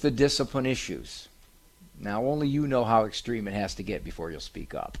with the discipline issues. Now, only you know how extreme it has to get before you'll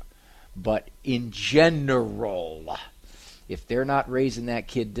speak up. But in general, if they're not raising that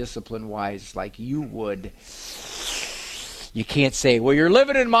kid discipline-wise like you would, you can't say, well, you're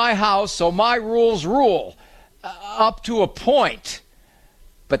living in my house, so my rules rule. Up to a point.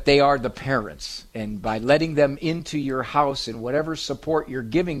 But they are the parents. And by letting them into your house and whatever support you're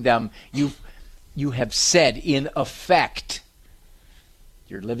giving them, you have said, in effect,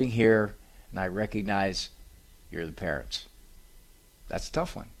 you're living here, and I recognize you're the parents. That's a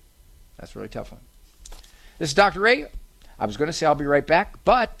tough one. That's a really tough one. This is Dr. Ray. I was going to say I'll be right back,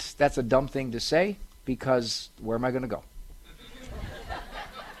 but that's a dumb thing to say because where am I going to go?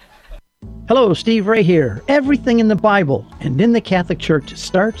 Hello, Steve Ray here. Everything in the Bible and in the Catholic Church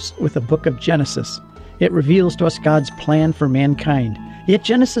starts with the book of Genesis. It reveals to us God's plan for mankind. Yet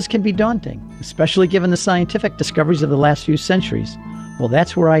Genesis can be daunting, especially given the scientific discoveries of the last few centuries. Well,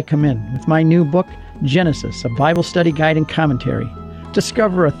 that's where I come in with my new book, Genesis, a Bible study guide and commentary.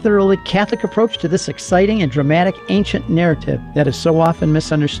 Discover a thoroughly Catholic approach to this exciting and dramatic ancient narrative that is so often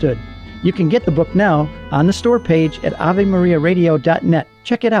misunderstood. You can get the book now on the store page at AveMariaRadio.net.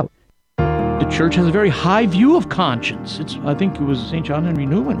 Check it out. The church has a very high view of conscience. I think it was St. John Henry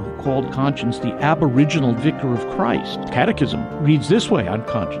Newman who called conscience the aboriginal vicar of Christ. Catechism reads this way on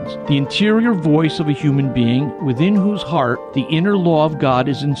conscience: the interior voice of a human being within whose heart the inner law of God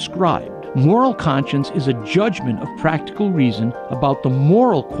is inscribed. Moral conscience is a judgment of practical reason about the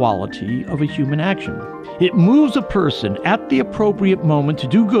moral quality of a human action. It moves a person at the appropriate moment to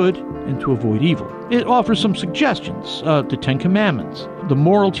do good and to avoid evil. It offers some suggestions, the 10 Commandments, the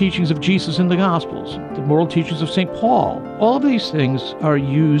moral teachings of Jesus in the Gospels, the moral teachings of St. Paul. All of these things are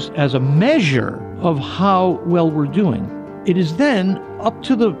used as a measure of how well we're doing. It is then up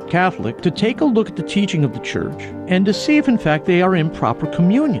to the Catholic to take a look at the teaching of the Church and to see if, in fact, they are in proper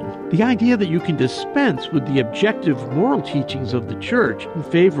communion. The idea that you can dispense with the objective moral teachings of the Church in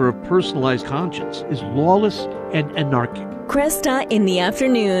favor of personalized conscience is lawless and anarchic. Cresta in the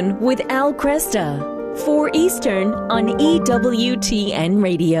Afternoon with Al Cresta, 4 Eastern on EWTN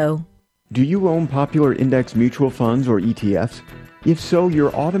Radio. Do you own popular index mutual funds or ETFs? If so,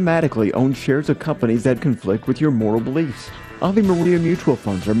 you're automatically own shares of companies that conflict with your moral beliefs. Ave Maria mutual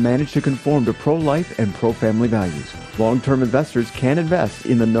funds are managed to conform to pro-life and pro-family values. Long-term investors can invest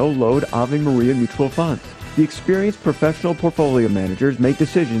in the no-load Ave Maria mutual funds. The experienced professional portfolio managers make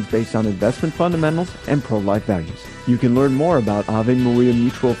decisions based on investment fundamentals and pro-life values. You can learn more about Ave Maria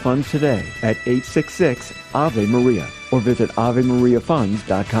mutual funds today at 866 Ave Maria or visit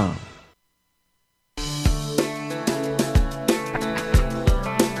AveMariaFunds.com.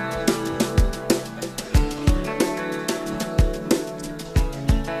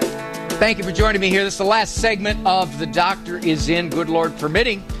 Thank you for joining me here. This is the last segment of The Doctor Is In, good Lord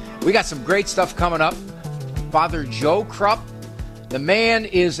permitting. We got some great stuff coming up. Father Joe Krupp, the man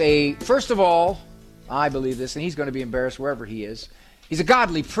is first of all, I believe this, and he's going to be embarrassed wherever he is. He's a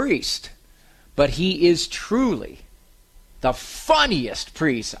godly priest, but he is truly the funniest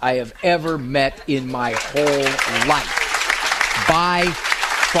priest I have ever met in my whole life, by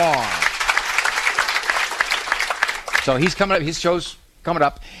far. So he's coming up, his show's coming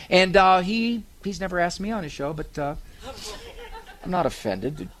up, and he's never asked me on his show, but I'm not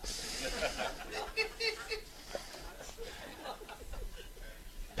offended.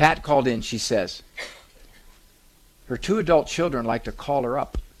 Pat called in, she says, her 2 adult children like to call her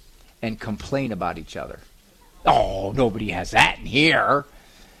up and complain about each other. Oh, nobody has that in here.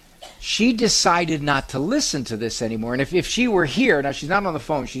 She decided not to listen to this anymore, and if she were here, now she's not on the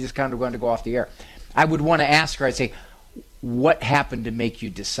phone, she's just kind of going to go off the air, I would want to ask her, I'd say, what happened to make you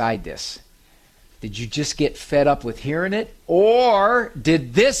decide this? Did you just get fed up with hearing it? Or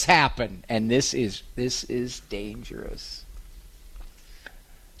did this happen? And this is dangerous.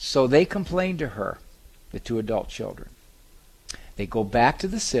 So they complained to her, the 2 adult children. They go back to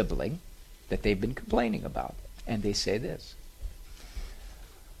the sibling that they've been complaining about, and they say this.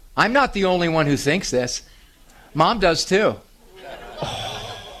 I'm not the only one who thinks this. Mom does too.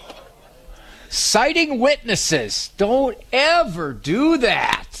 Citing witnesses. Don't ever do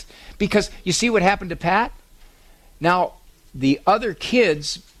that. Because you see what happened to Pat? Now, the other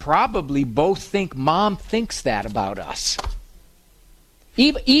kids probably both think Mom thinks that about us.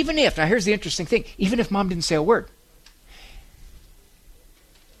 Even if, now here's the interesting thing, even if Mom didn't say a word.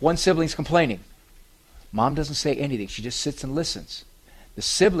 One sibling's complaining. Mom doesn't say anything. She just sits and listens. The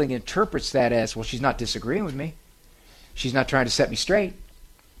sibling interprets that as, well, she's not disagreeing with me. She's not trying to set me straight.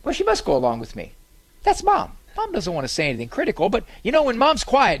 Well, she must go along with me. That's Mom. Mom doesn't want to say anything critical, but you know, when Mom's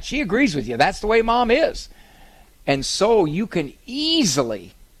quiet, she agrees with you. That's the way Mom is. And so you can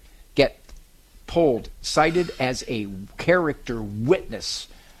easily get cited as a character witness.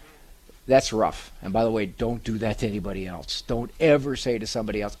 That's rough. And by the way, don't do that to anybody else. Don't ever say to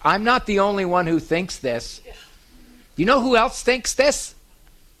somebody else, I'm not the only one who thinks this. You know who else thinks this?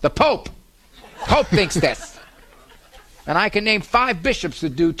 The Pope. Pope thinks this. And I can name 5 bishops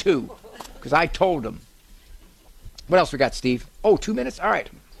that do too, because I told them. What else we got, Steve? Oh, 2 minutes? All right.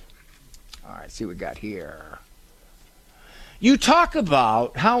 All right, see what we got here. You talk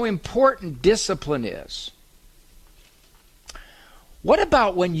about how important discipline is. What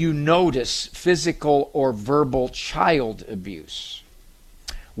about when you notice physical or verbal child abuse?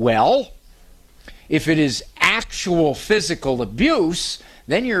 Well, if it is actual physical abuse,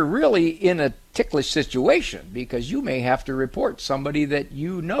 then you're really in a ticklish situation because you may have to report somebody that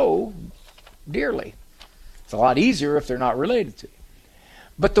you know dearly. It's a lot easier if they're not related to you.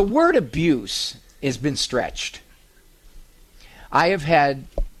 But the word abuse has been stretched. I have had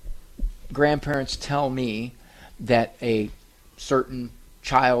grandparents tell me that a certain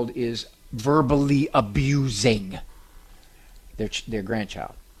child is verbally abusing their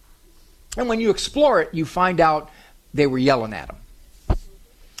grandchild. And when you explore it, you find out they were yelling at them.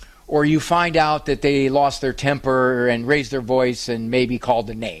 Or you find out that they lost their temper and raised their voice and maybe called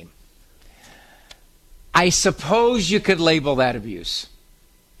a name. I suppose you could label that abuse,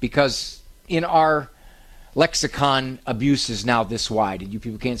 because in our lexicon, abuse is now this wide. And you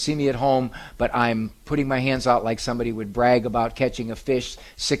people can't see me at home, but I'm putting my hands out like somebody would brag about catching a fish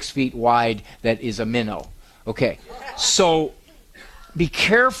 6 feet wide that is a minnow. Okay, so be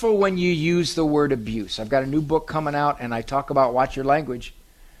careful when you use the word abuse. I've got a new book coming out, and I talk about watch your language.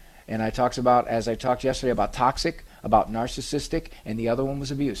 And I talks about, as I talked yesterday, about toxic, about narcissistic, and the other one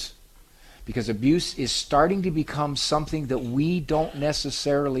was abuse. because abuse is starting to become something that we don't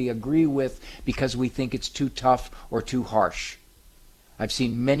necessarily agree with because we think it's too tough or too harsh. I've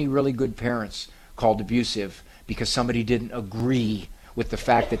seen many really good parents called abusive because somebody didn't agree with the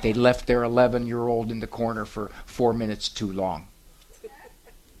fact that they left their 11-year-old in the corner for 4 minutes too long.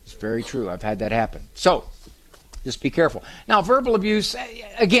 It's very true. I've had that happen. So, just be careful. Now, verbal abuse,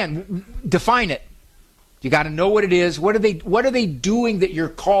 again, define it. You got to know what it is. What are they doing that you're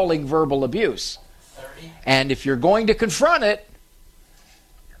calling verbal abuse? 30. And if you're going to confront it,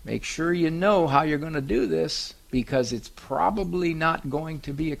 make sure you know how you're going to do this, because it's probably not going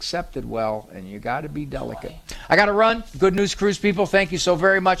to be accepted well, and you got to be delicate. I got to run. Good News Cruise people, thank you so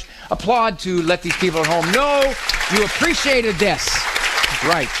very much. Applaud to let these people at home know you appreciated this.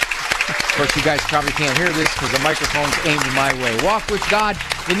 Right. Of course, you guys probably can't hear this because the microphone's aimed my way. Walk with God.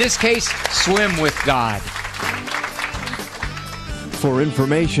 In this case, swim with God. For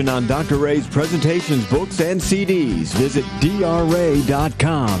information on Dr. Ray's presentations, books, and CDs, visit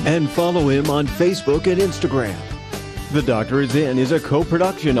drray.com and follow him on Facebook and Instagram. The Doctor Is In is a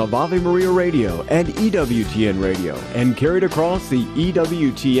co-production of Ave Maria Radio and EWTN Radio and carried across the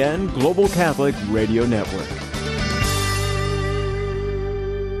EWTN Global Catholic Radio Network.